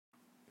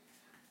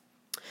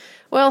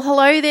Well,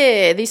 hello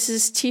there. This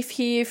is Tiff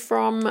here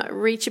from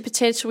Reach Your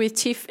Potential with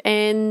Tiff,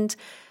 and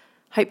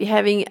hope you're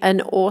having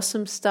an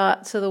awesome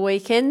start to the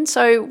weekend.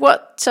 So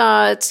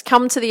it's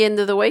come to the end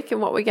of the week, and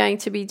what we're going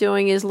to be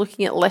doing is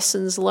looking at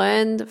lessons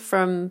learned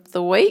from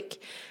the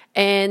week.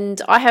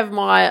 And I have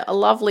my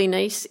lovely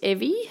niece,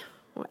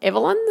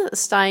 Evelyn,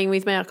 staying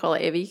with me. I call her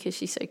Evie because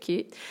she's so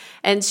cute.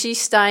 And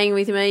she's staying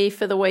with me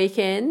for the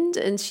weekend,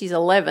 and she's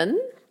 11.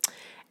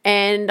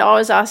 And I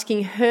was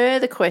asking her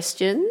the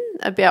question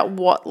about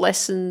what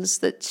lessons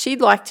that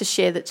she'd like to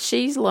share that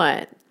she's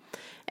learned.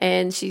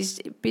 And she's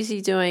busy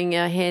doing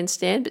a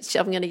handstand, but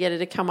I'm going to get her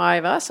to come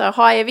over. So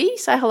hi, Evie.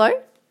 Say hello.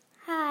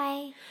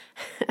 Hi.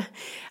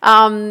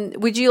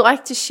 Would you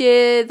like to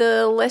share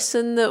the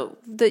lesson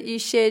that you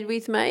shared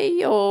with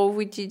me, or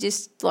would you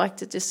just like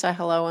to just say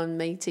hello and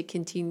me to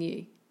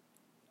continue?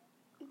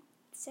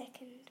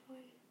 Second one.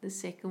 The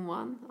second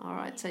one? All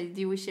right. So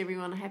do you wish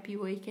everyone a happy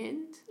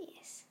weekend?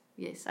 Yes.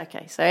 Yes,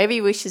 okay. So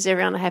Evie wishes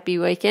everyone a happy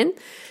weekend.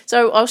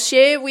 So I'll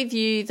share with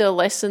you the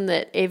lesson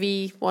that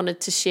Evie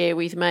wanted to share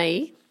with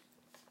me.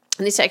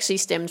 And this actually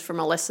stemmed from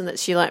a lesson that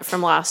she learnt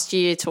from last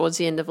year, towards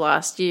the end of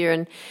last year.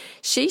 And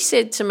she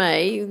said to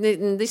me,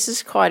 and this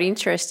is quite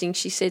interesting,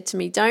 she said to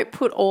me, don't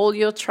put all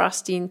your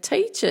trust in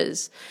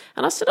teachers.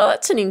 And I said, oh,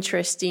 that's an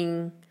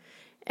interesting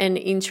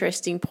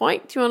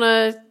point. Do you want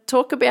to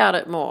talk about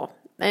it more?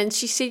 And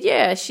she said,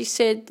 yeah. She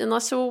said, and I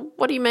said, well,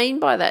 what do you mean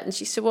by that? And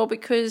she said, well,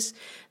 because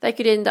they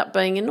could end up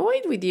being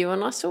annoyed with you.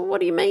 And I said, well, what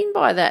do you mean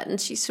by that? And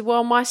she said,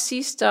 well, my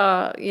sister,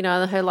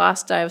 her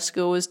last day of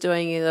school was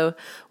doing the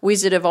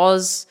Wizard of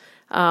Oz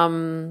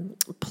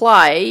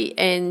play,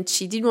 and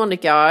she didn't want to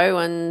go.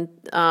 And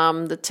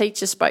the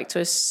teacher spoke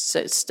to us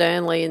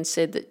sternly and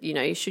said that,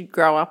 you should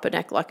grow up and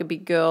act like a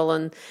big girl.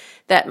 And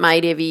that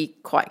made Evie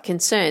quite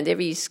concerned.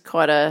 Evie's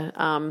quite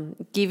a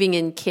giving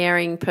and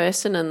caring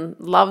person and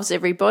loves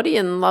everybody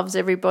in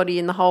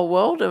the whole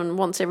world and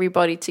wants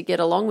everybody to get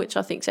along, which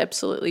I think is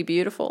absolutely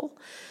beautiful.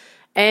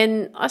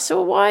 And I said,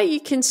 well, why are you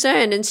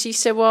concerned? And she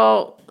said,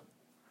 well,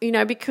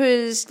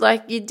 because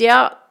you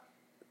doubt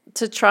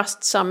to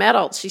trust some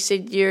adults. She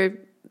said, you're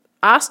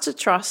asked to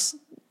trust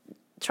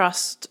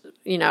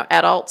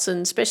adults,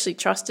 and especially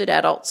trusted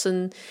adults,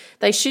 and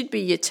they should be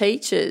your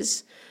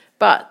teachers.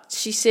 But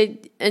she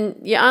said, and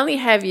you only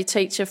have your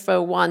teacher for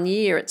 1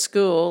 year at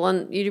school,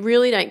 and you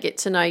really don't get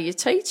to know your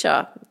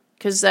teacher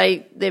because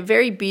they're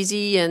very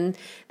busy and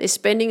they're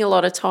spending a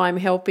lot of time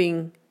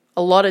helping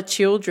a lot of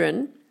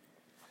children,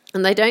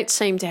 and they don't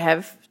seem to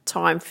have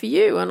time for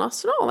you. And I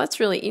said, oh, that's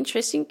really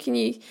interesting. Can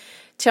you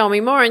tell me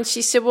more? And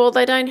she said, well,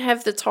 they don't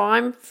have the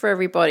time for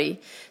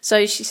everybody.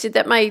 So she said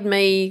that made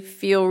me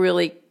feel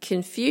really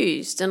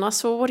confused. And I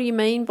said, well, what do you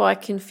mean by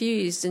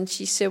confused? And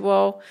she said,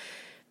 well,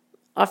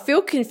 I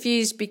feel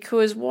confused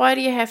because why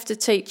do you have to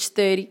teach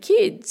 30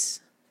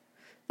 kids?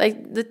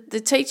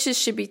 The teachers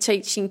should be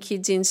teaching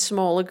kids in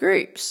smaller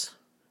groups.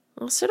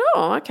 I said,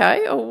 oh,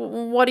 okay.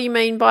 What do you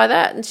mean by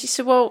that? And she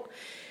said, well,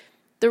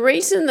 the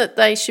reason that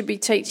they should be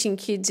teaching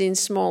kids in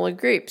smaller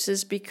groups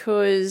is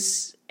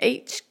because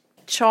each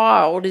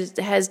child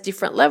has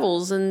different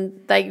levels,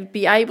 and they'd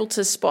be able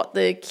to spot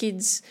the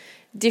kids'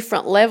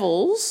 different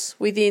levels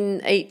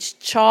within each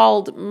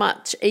child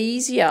much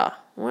easier.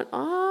 I went,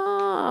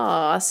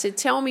 I said,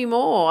 tell me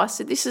more. I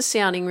said, this is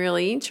sounding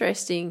really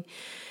interesting.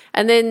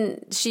 And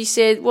then she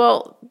said,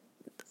 well,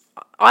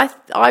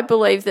 I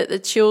believe that the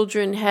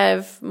children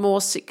have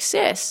more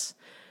success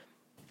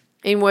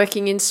in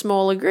working in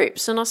smaller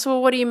groups. And I said,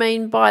 well, what do you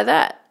mean by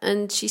that?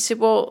 And she said,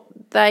 well,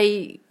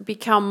 they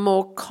become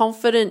more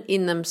confident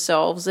in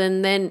themselves,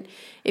 and then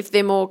if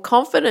they're more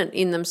confident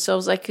in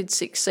themselves, they could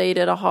succeed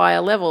at a higher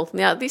level.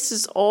 Now, this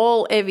is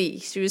all Evie.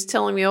 She was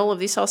telling me all of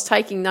this. I was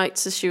taking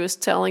notes as she was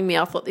telling me.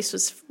 I thought this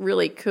was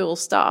really cool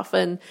stuff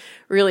and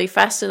really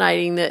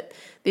fascinating that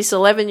this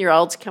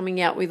 11-year-old's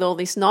coming out with all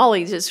this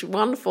knowledge. It's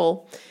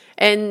wonderful.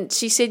 And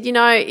she said,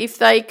 if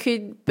they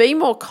could be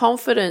more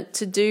confident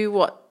to do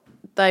what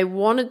they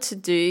wanted to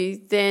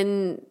do,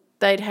 then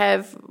they'd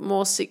have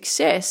more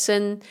success.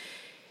 And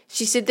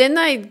she said then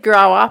they'd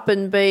grow up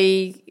and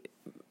be,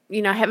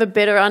 have a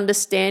better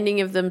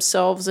understanding of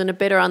themselves and a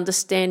better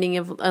understanding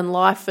of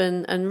life,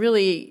 and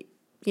really,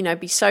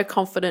 be so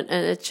confident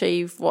and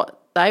achieve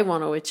what they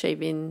want to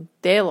achieve in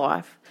their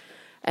life.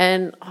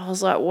 And I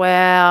was like,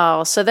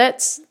 wow. So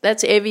that's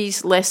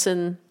Evie's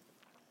lesson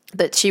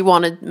that she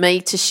wanted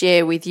me to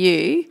share with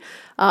you,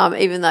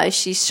 even though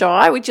she's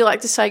shy. Would you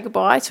like to say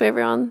goodbye to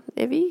everyone,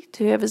 Evie,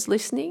 to whoever's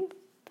listening?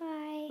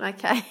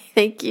 Okay,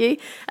 thank you.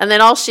 And then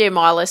I'll share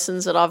my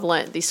lessons that I've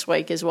learnt this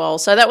week as well.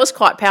 So that was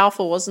quite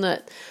powerful, wasn't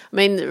it? I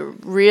mean,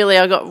 really,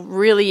 I got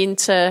really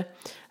into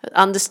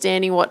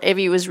understanding what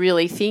Evie was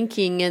really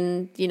thinking.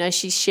 And,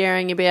 she's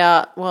sharing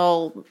about,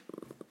 well,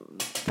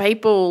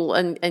 people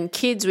and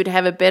kids would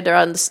have a better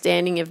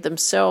understanding of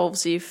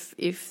themselves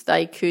if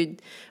they could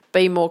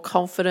be more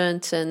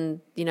confident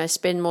and,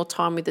 spend more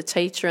time with the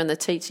teacher, and the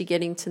teacher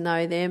getting to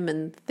know them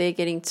and they're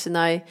getting to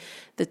know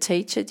the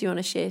teacher. Do you want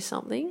to share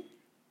something?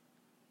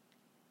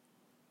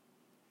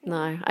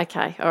 No.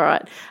 Okay. All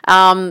right.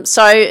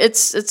 So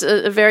it's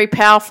a very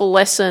powerful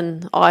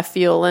lesson, I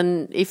feel,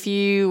 and if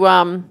you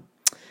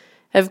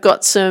have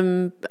got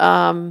some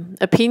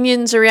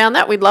opinions around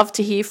that, we'd love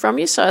to hear from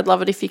you. So I'd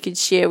love it if you could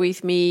share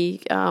with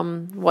me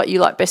what you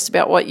like best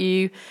about what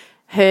you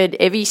heard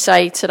Evie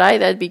say today.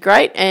 That'd be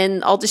great.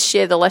 And I'll just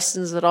share the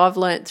lessons that I've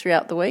learnt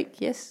throughout the week.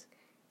 Yes?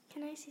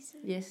 Can I say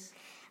something? Yes.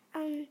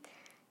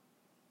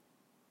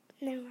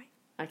 Never mind.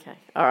 Okay.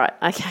 All right.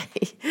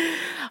 Okay.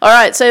 All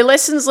right. So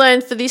lessons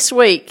learned for this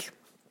week.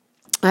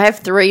 I have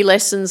 3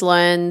 lessons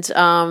learned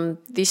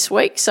this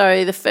week.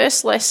 So the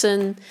first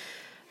lesson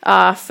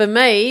for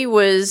me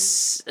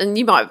was, and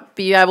you might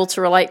be able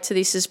to relate to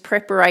this, is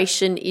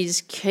preparation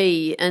is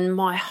key. And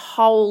my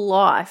whole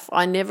life,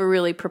 I never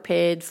really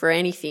prepared for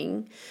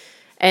anything.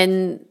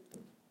 And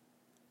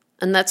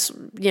that's,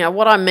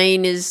 what I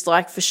mean is,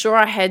 like, for sure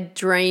I had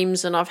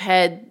dreams and I've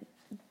had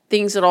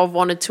things that I've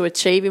wanted to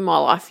achieve in my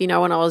life. When I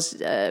was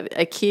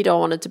a kid, I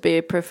wanted to be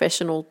a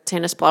professional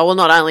tennis player. Well,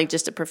 not only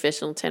just a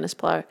professional tennis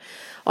player,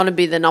 I wanted to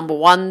be the number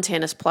 1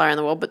 tennis player in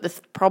the world. But the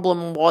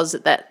problem was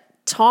at that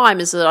time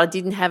is that I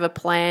didn't have a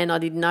plan. I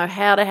didn't know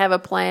how to have a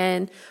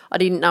plan. I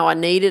didn't know I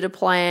needed a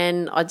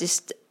plan. I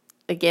just,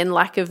 again,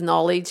 lack of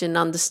knowledge and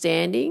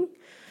understanding.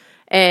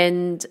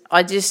 And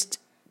I just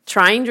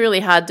trained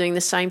really hard doing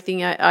the same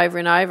thing over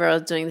and over. I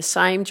was doing the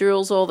same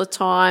drills all the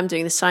time,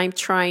 doing the same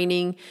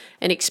training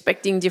and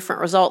expecting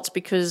different results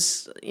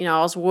because,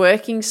 I was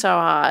working so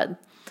hard.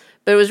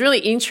 But it was really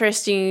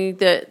interesting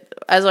that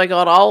as I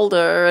got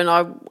older, and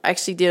I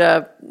actually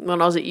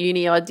when I was at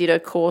uni, I did a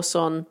course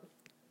on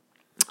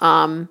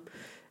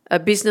a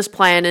business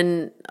plan,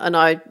 and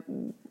I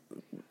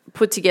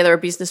put together a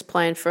business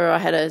plan I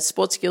had a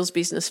sports skills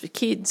business for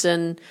kids,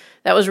 and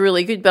that was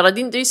really good. But I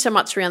didn't do so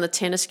much around the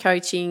tennis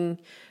coaching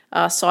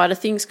side of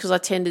things because I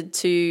tended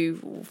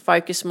to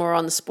focus more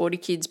on the sporty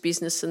kids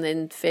business and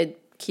then fed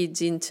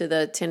kids into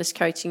the tennis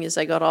coaching as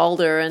they got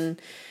older. And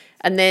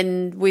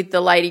then with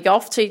the lady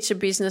golf teacher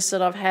business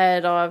that I've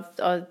had,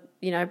 I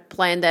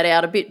planned that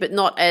out a bit, but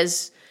not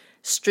as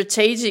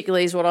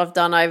strategically as what I've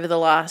done over the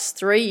last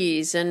 3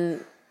 years.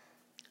 And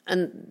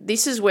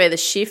this is where the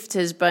shift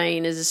has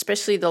been, is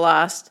especially the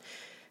last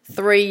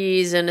 3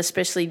 years and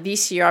especially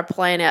this year, I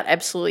plan out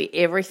absolutely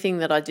everything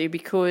that I do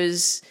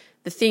because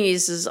the thing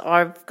is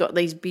I've got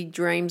these big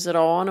dreams that I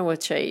want to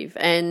achieve.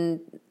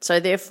 And so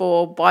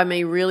therefore, by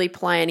me really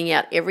planning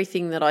out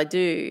everything that I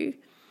do,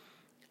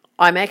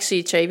 I'm actually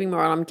achieving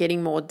more and I'm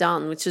getting more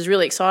done, which is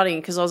really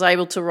exciting because I was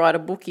able to write a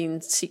book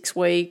in 6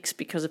 weeks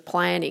because of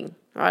planning,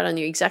 right? I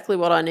knew exactly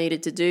what I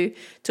needed to do.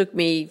 It took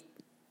me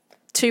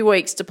 2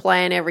 weeks to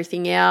plan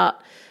everything out.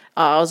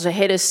 I was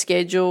ahead of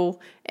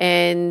schedule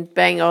and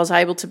bang, I was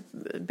able to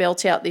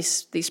belt out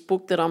this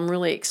book that I'm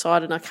really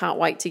excited and I can't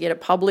wait to get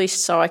it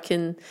published so I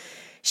can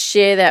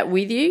share that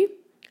with you.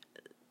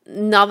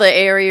 Another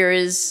area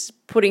is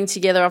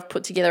I've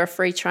put together a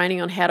free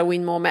training on how to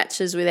win more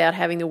matches without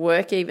having to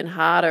work even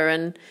harder,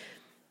 and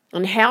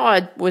how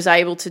I was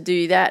able to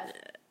do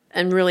that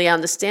and really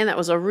understand that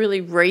was I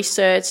really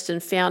researched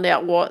and found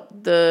out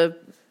what the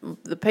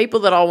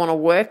people that I want to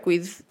work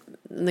with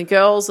and the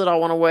girls that I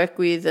want to work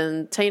with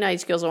and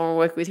teenage girls I want to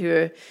work with who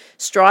are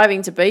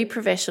striving to be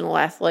professional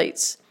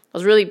athletes. I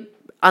was really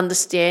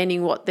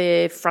understanding what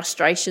their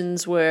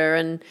frustrations were,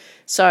 and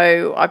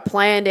so I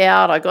planned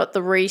out, I got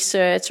the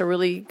research, I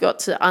really got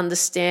to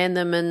understand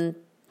them, and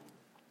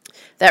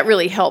that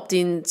really helped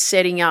in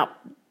setting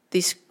up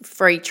this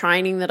free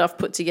training that I've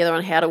put together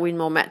on how to win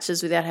more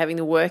matches without having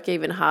to work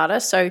even harder.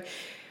 So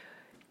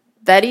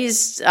that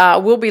is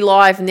will be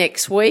live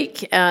next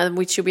week,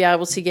 which you'll be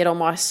able to get on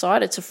my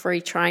site. It's a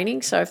free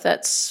training, so if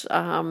that's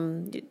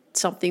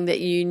something that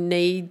you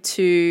need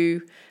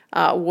to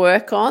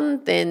work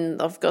on, then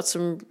I've got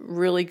some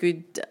really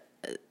good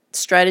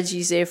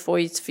strategies there for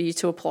you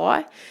to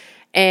apply.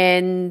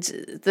 And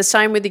the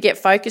same with the Get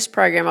Focused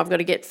program. I've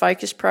got a Get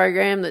Focused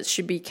program that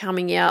should be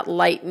coming out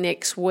late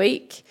next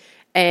week,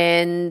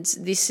 and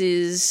this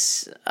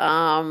is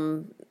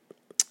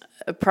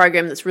a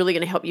program that's really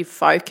going to help you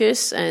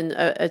focus and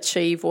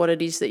achieve what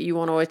it is that you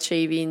want to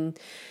achieve in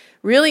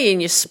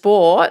your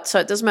sport. So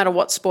it doesn't matter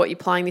what sport you're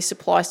playing, this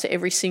applies to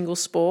every single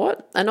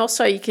sport. And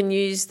also you can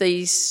use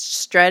these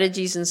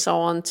strategies and so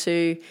on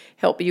to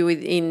help you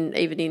even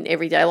in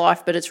everyday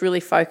life, but it's really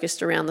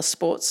focused around the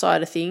sports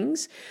side of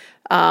things.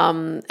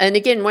 And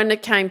again, when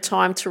it came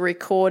time to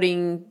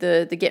recording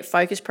the Get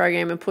Focused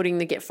program and putting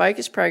the Get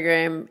Focused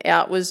program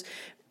out, was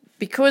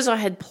because I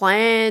had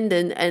planned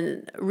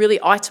and really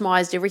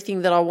itemised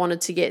everything that I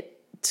wanted to get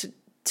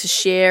to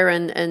share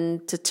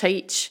and to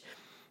teach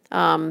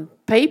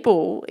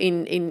people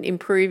in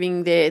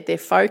improving their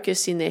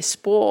focus in their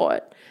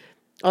sport.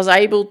 I was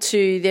able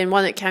to then,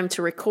 when it came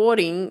to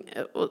recording,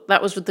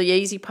 that was the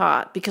easy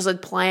part because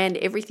I'd planned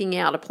everything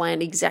out. I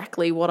planned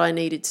exactly what I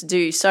needed to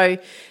do. So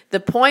the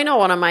point I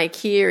want to make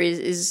here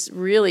is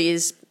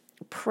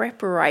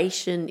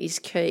preparation is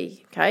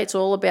key. Okay, it's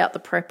all about the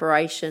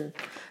preparation.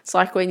 It's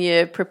like when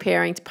you're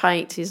preparing to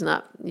paint, isn't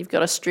it? You've got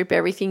to strip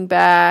everything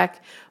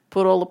back,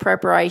 put all the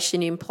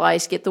preparation in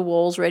place, get the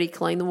walls ready,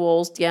 clean the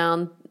walls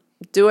down,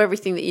 do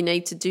everything that you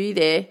need to do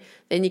there,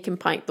 then you can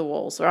paint the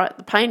walls, all right?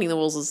 The painting the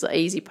walls is the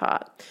easy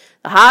part.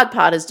 The hard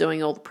part is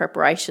doing all the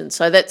preparation.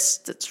 So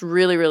that's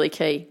really, really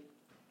key.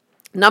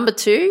 Number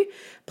 2,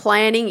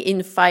 planning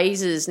in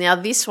phases. Now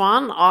this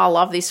one, I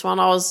love this one.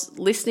 I was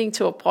listening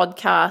to a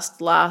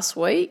podcast last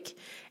week,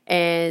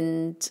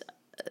 and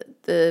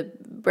the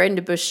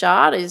Brendan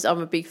Burchard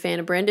I'm a big fan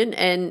of Brendan,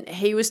 and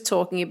he was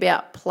talking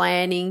about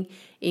planning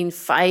in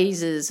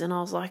phases. And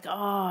I was like,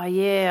 oh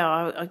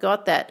yeah, I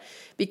got that.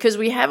 Because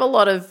we have a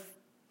lot of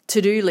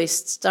to-do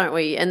lists, don't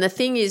we? And the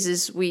thing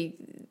is we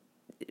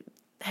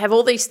have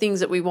all these things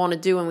that we want to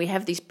do, and we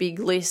have this big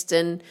list,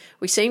 and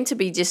we seem to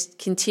be just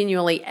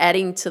continually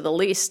adding to the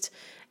list,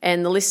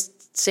 and the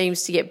list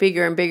seems to get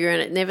bigger and bigger,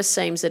 and it never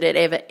seems that it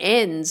ever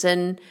ends.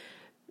 And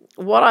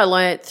what I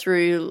learnt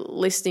through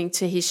listening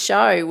to his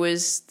show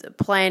was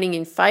planning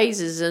in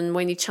phases, and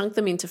when you chunk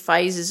them into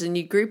phases and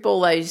you group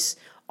all those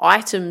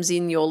items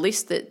in your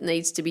list that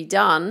needs to be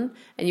done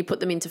and you put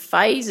them into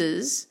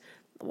phases,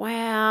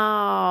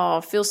 wow,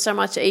 it feels so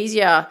much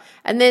easier.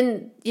 And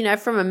then,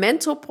 from a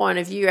mental point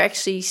of view, you're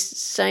actually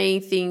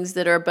seeing things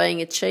that are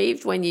being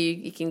achieved when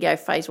you can go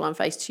phase 1,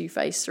 phase 2,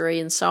 phase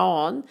 3, and so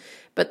on.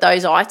 But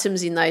those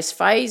items in those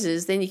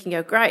phases, then you can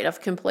go, great, I've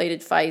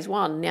completed phase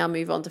 1, now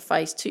move on to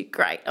phase 2.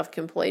 Great, I've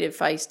completed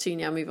phase 2,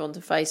 now move on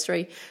to phase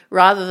 3.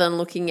 Rather than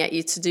looking at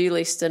your to-do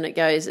list and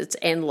it's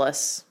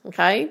endless,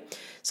 okay?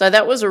 So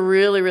that was a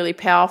really, really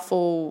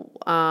powerful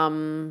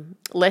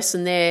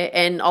lesson there,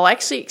 and I'll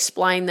actually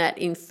explain that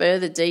in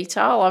further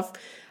detail.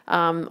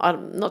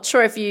 I'm not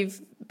sure if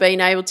you've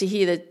been able to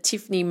hear the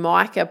Tiffany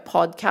Micah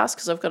podcast,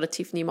 because I've got a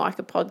Tiffany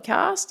Micah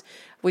podcast,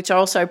 which I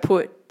also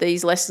put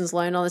these lessons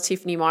learned on the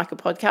Tiffany Micah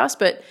podcast.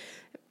 But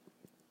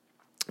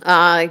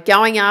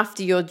going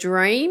after your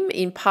dream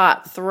in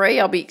part 3,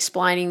 I'll be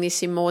explaining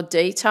this in more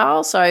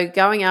detail. So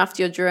going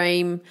after your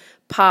dream,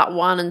 part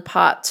 1 and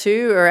part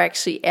 2 are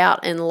actually out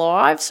and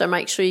live. So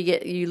make sure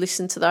you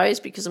listen to those,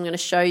 because I'm going to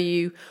show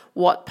you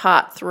what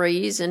part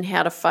 3 is and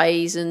how to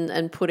phase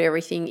and put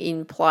everything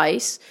in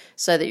place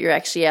so that you're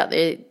actually out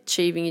there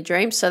achieving your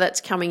dreams. So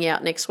that's coming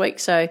out next week.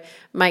 So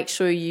make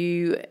sure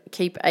you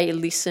keep a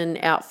listen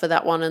out for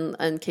that one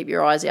and keep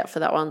your eyes out for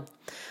that one.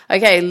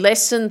 Okay,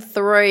 lesson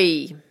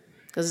 3,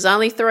 because there's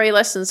only 3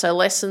 lessons. So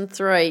lesson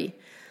 3,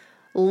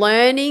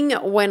 learning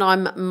when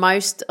I'm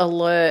most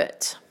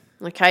alert.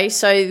 Okay,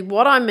 so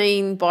what I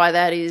mean by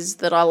that is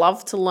that I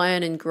love to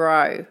learn and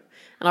grow,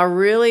 and I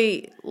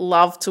really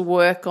love to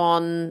work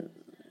on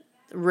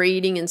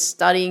reading and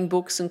studying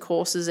books and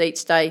courses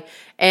each day.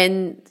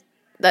 And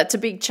that's a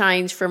big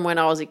change from when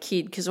I was a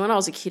kid, because when I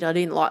was a kid I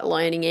didn't like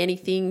learning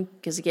anything,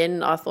 because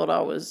again I thought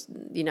I was,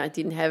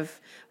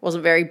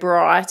 wasn't very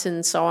bright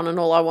and so on, and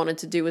all I wanted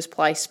to do was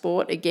play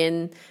sport.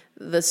 Again,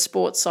 the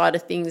sports side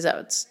of things,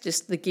 that's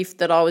just the gift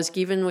that I was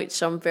given,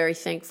 which I'm very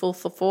thankful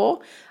for.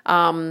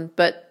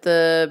 But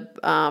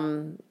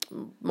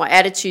my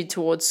attitude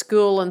towards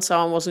school and so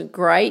on wasn't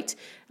great,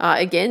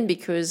 again,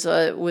 because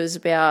it was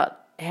about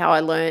how I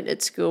learned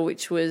at school,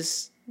 which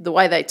was the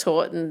way they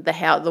taught, and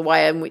the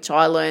way in which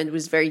I learned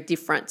was very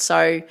different.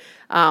 So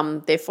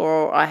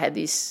therefore I had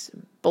this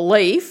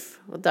belief,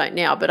 I don't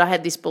now, but I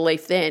had this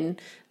belief then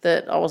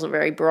that I wasn't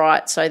very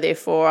bright, so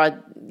therefore I,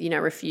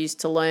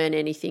 refused to learn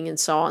anything and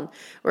so on.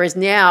 Whereas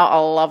now I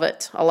love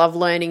it. I love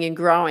learning and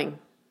growing.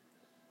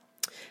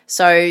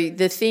 So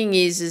the thing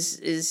is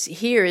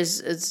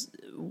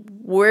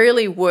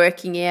really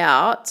working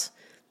out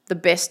the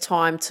best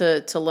time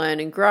to learn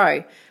and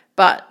grow.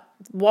 But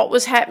what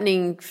was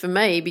happening for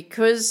me,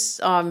 because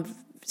I've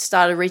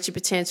started Reach Your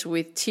Potential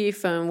with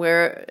Tiff, and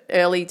we're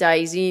early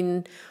days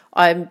in,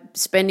 I'm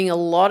spending a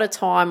lot of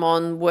time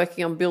on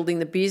working on building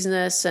the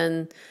business,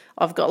 and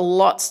I've got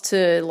lots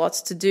to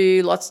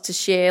do, lots to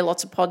share,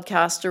 lots of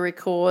podcasts to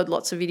record,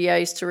 lots of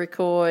videos to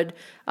record,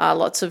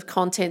 lots of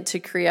content to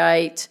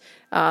create,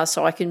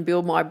 so I can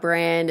build my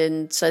brand,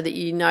 and so that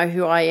you know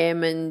who I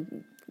am,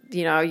 and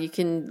you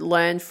can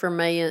learn from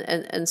me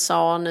and so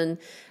on.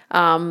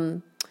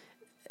 And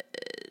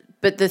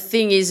but the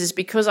thing is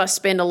because I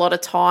spend a lot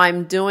of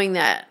time doing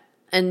that,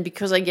 and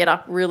because I get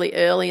up really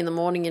early in the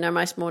morning,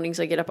 most mornings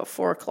I get up at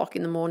 4 o'clock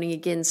in the morning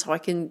again, so I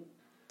can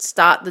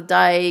start the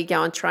day,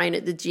 go and train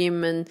at the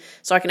gym, and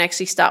so I can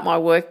actually start my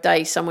work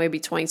day somewhere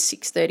between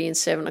 6:30 and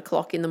 7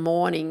 o'clock in the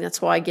morning.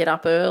 That's why I get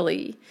up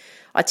early.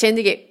 I tend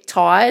to get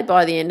tired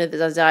by the end of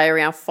the day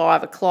around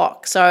 5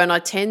 o'clock. So, and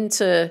I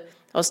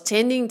was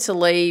tending to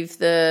leave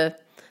the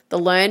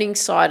learning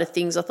side of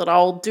things. I thought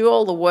I'll do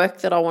all the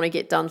work that I want to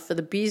get done for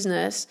the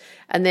business,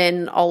 and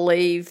then I'll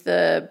leave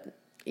the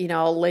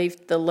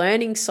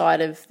learning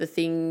side of the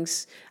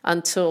things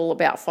until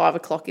about 5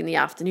 o'clock in the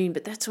afternoon.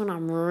 But that's when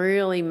I'm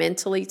really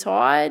mentally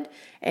tired,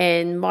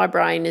 and my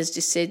brain has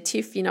just said,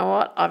 Tiff, you know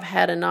what? I've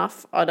had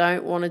enough. I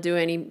don't want to do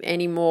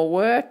any more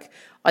work.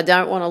 I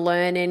don't want to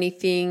learn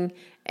anything.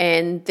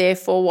 And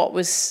therefore what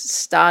was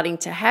starting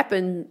to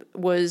happen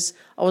was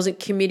I wasn't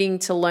committing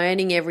to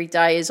learning every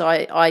day as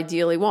I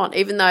ideally want,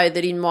 even though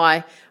that in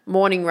my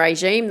morning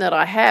regime that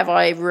I have,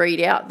 I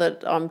read out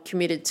that I'm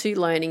committed to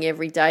learning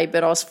every day.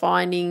 But I was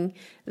finding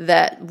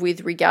that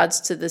with regards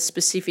to the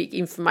specific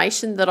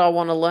information that I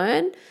want to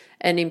learn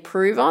and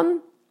improve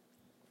on,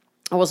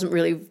 I wasn't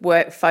really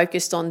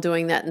focused on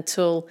doing that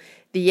until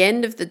the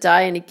end of the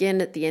day. And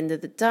again, at the end of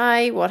the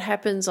day, what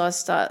happens? I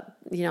start,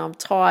 I'm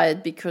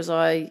tired because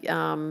I've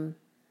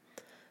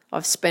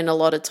spent a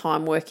lot of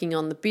time working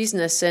on the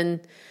business.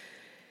 And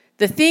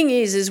the thing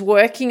is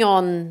working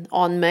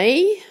on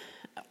me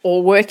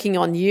or working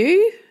on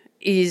you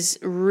is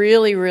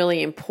really,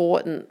 really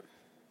important.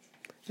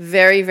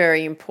 Very,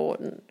 very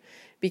important.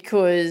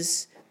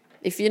 Because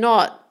if you're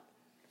not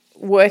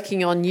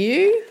working on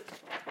you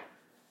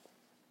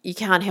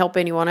can't help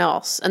anyone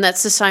else. And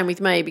that's the same with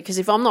me, because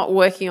if I'm not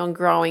working on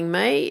growing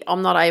me,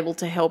 I'm not able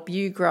to help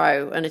you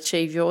grow and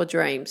achieve your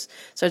dreams.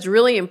 So it's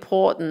really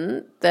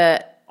important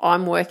that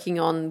I'm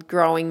working on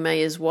growing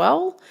me as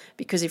well,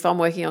 because if I'm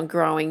working on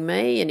growing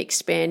me and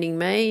expanding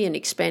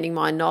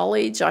my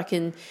knowledge, I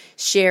can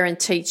share and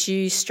teach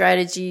you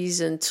strategies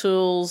and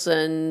tools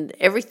and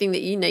everything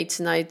that you need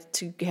to know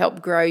to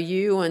help grow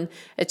you and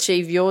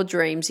achieve your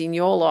dreams in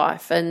your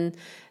life. And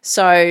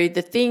so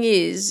the thing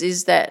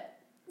is that,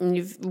 and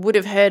you would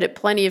have heard it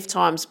plenty of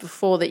times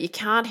before, that you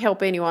can't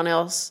help anyone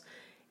else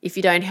if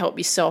you don't help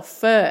yourself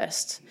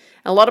first.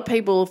 And a lot of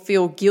people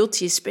feel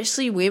guilty,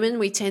 especially women.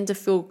 We tend to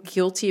feel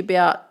guilty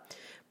about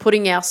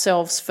putting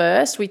ourselves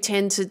first. We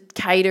tend to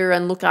cater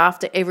and look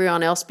after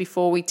everyone else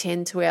before we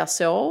tend to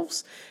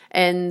ourselves.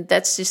 And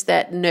that's just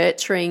that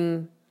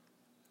nurturing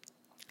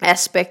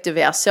aspect of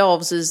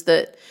ourselves, is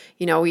that,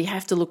 we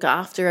have to look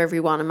after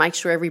everyone and make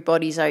sure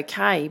everybody's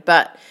okay.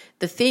 But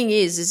the thing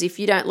is if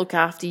you don't look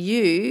after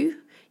you,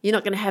 you're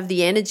not going to have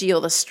the energy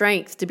or the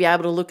strength to be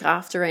able to look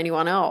after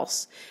anyone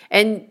else.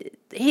 And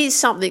here's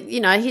something,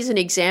 here's an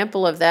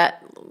example of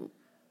that.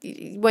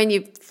 When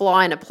you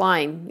fly in a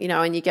plane,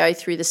 and you go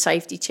through the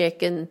safety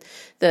check and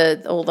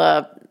all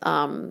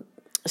the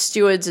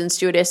stewards and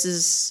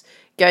stewardesses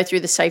go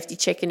through the safety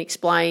check and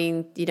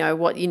explain,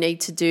 what you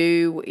need to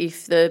do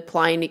if the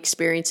plane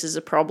experiences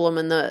a problem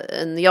and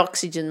the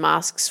oxygen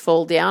masks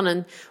fall down.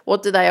 And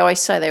what do they always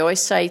say? They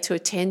always say to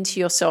attend to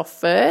yourself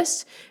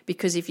first,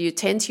 because if you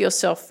attend to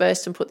yourself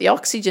first and put the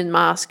oxygen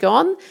mask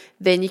on,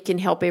 then you can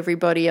help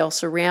everybody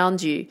else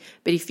around you.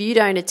 But if you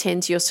don't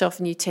attend to yourself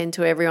and you tend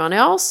to everyone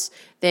else,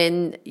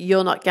 then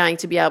you're not going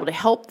to be able to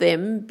help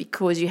them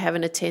because you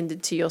haven't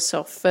attended to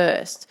yourself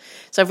first.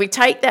 So if we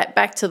take that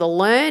back to the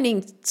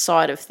learning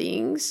side of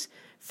things,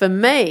 for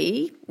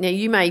me, now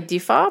you may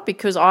differ,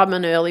 because I'm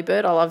an early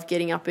bird. I love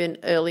getting up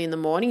early in the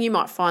morning. You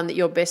might find that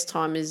your best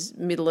time is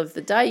middle of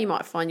the day. You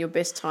might find your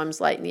best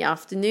times late in the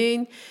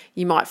afternoon.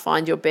 You might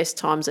find your best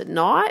times at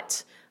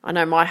night. I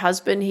know my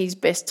husband, his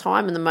best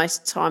time and the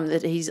most time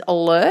that he's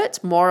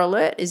more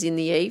alert is in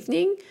the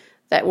evening.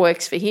 That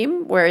works for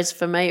him, whereas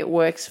for me, it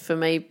works for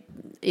me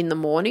in the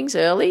mornings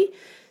early.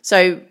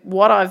 So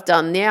what I've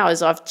done now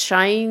is I've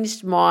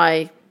changed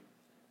my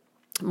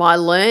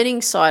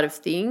learning side of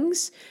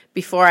things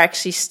before I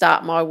actually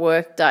start my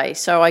work day.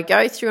 So I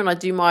go through and I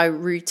do my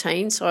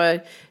routine. So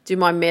I do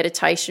my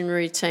meditation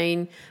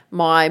routine,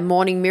 my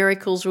morning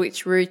miracles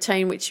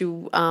routine, which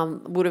you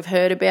would have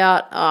heard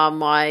about,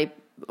 my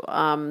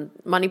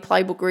money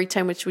playbook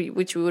routine, which we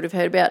would have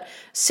heard about,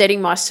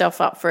 setting myself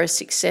up for a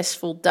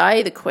successful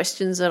day, the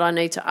questions that I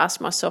need to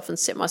ask myself and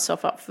set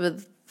myself up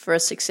for a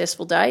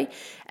successful day.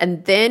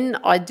 And then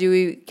I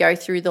do go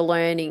through the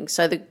learning.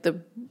 So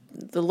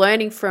the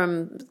learning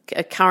from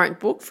a current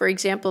book, for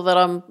example,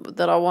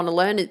 that I want to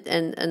learn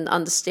and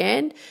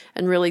understand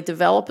and really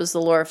develop, is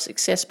The Law of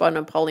Success by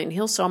Napoleon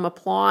Hill. So I'm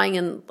applying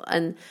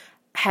and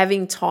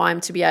having time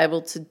to be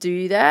able to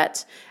do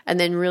that, and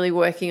then really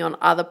working on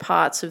other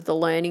parts of the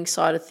learning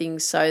side of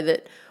things, so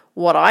that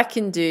what I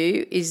can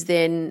do is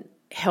then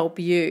help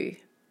you.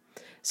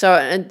 So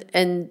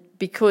and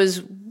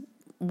because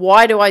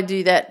why do I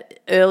do that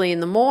early in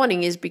the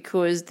morning is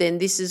because then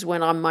this is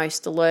when I'm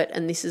most alert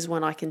and this is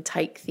when I can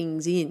take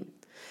things in,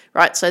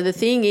 right? So the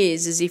thing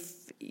is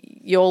if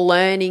you're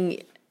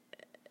learning,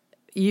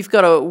 you've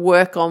got to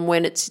work on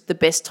when it's the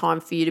best time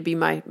for you to be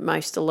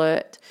most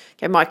alert.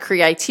 Okay, my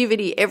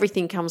creativity,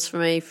 everything comes for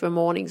me for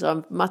mornings.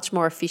 I'm much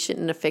more efficient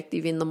and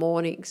effective in the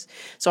mornings.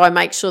 So I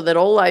make sure that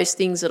all those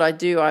things that I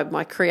do,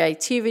 my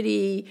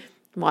creativity,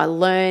 my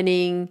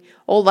learning,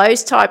 all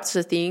those types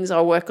of things I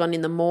work on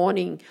in the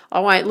morning. I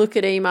won't look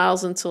at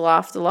emails until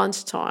after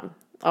lunchtime.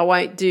 I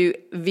won't do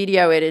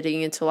video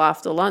editing until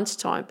after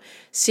lunchtime,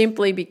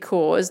 simply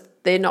because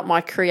they're not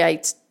my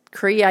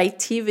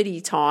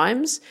creativity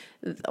times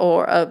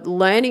or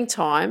learning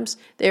times.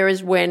 There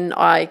is when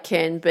I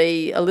can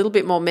be a little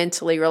bit more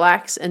mentally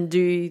relaxed and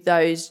do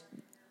those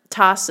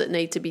tasks that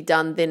need to be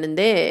done then and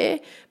there,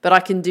 but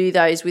I can do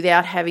those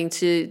without having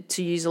to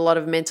use a lot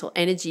of mental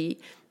energy,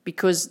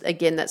 because,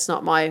 again, that's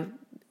not my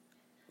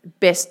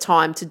best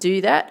time to do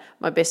that.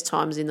 My best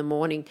time is in the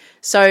morning.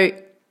 So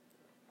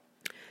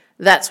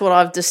That's what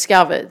I've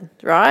discovered,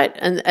 right?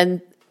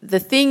 And the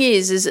thing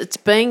is it's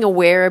being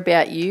aware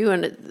about you,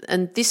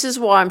 and this is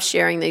why I'm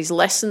sharing these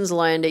lessons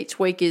learned each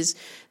week, is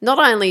not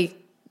only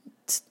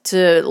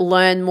to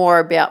learn more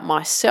about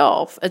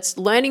myself, it's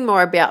learning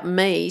more about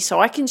me so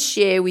I can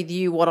share with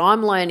you what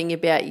I'm learning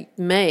about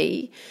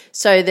me,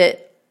 so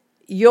that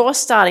you're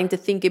starting to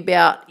think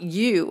about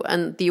you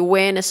and the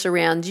awareness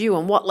around you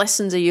and what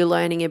lessons are you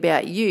learning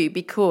about you.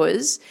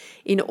 Because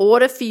in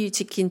order for you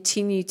to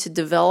continue to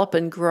develop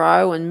and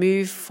grow and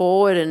move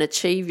forward and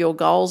achieve your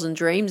goals and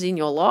dreams in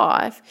your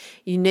life,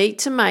 you need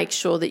to make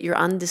sure that you're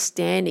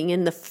understanding.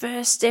 And the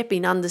first step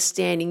in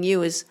understanding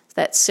you is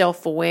that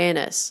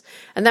self-awareness.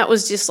 And that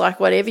was just like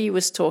what Evie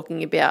was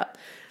talking about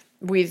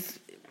with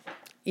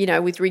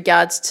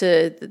regards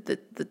to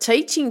the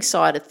teaching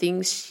side of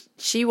things.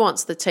 She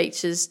wants the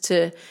teachers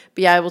to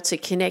be able to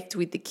connect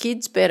with the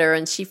kids better,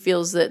 and she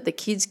feels that the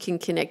kids can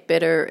connect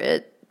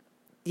better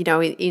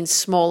in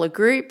smaller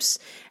groups.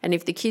 And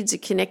if the kids are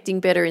connecting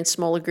better in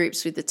smaller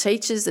groups with the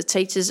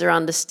teachers are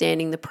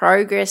understanding the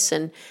progress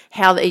and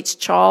how each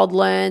child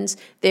learns.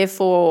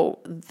 Therefore,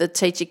 the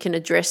teacher can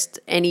address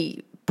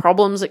any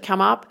problems that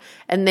come up.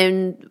 And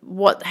then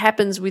what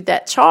happens with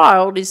that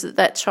child is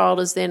that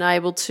child is then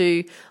able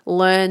to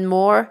learn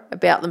more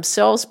about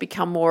themselves,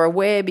 become more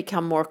aware,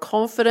 become more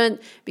confident,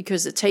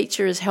 because the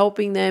teacher is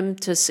helping them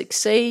to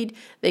succeed.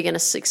 They're going to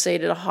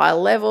succeed at a high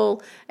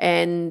level,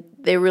 and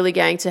they're really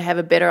going to have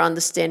a better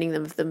understanding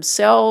of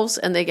themselves,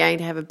 and they're going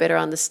to have a better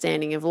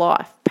understanding of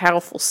life.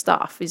 Powerful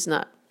stuff, isn't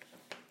it?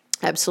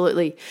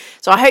 Absolutely.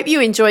 So I hope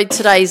you enjoyed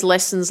today's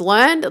lessons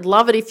learned. I'd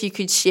love it if you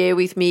could share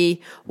with me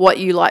what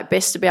you like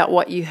best about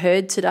what you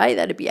heard today.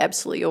 That'd be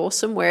absolutely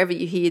awesome wherever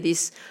you hear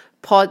this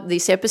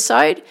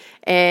episode.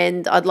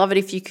 And I'd love it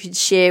if you could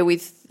share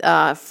with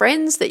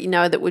friends that you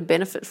know that would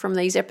benefit from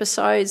these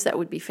episodes. That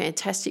would be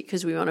fantastic,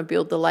 because we want to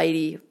build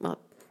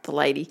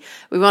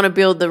we want to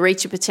build the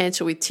Reach Your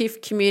Potential with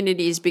Tiff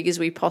community as big as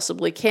we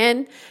possibly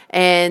can.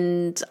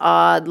 And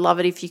I'd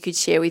love it if you could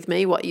share with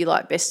me what you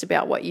like best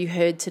about what you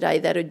heard today.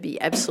 That would be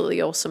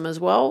absolutely awesome as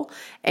well.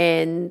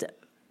 And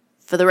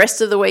for the rest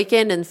of the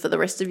weekend and for the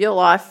rest of your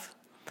life,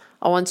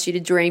 I want you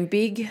to dream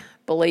big,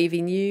 believe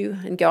in you,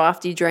 and go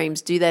after your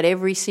dreams. Do that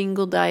every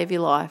single day of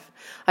your life.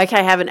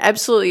 Okay, have an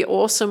absolutely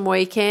awesome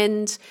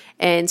weekend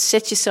and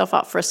set yourself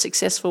up for a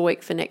successful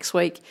week for next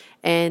week.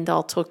 And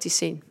I'll talk to you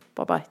soon.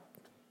 Bye-bye.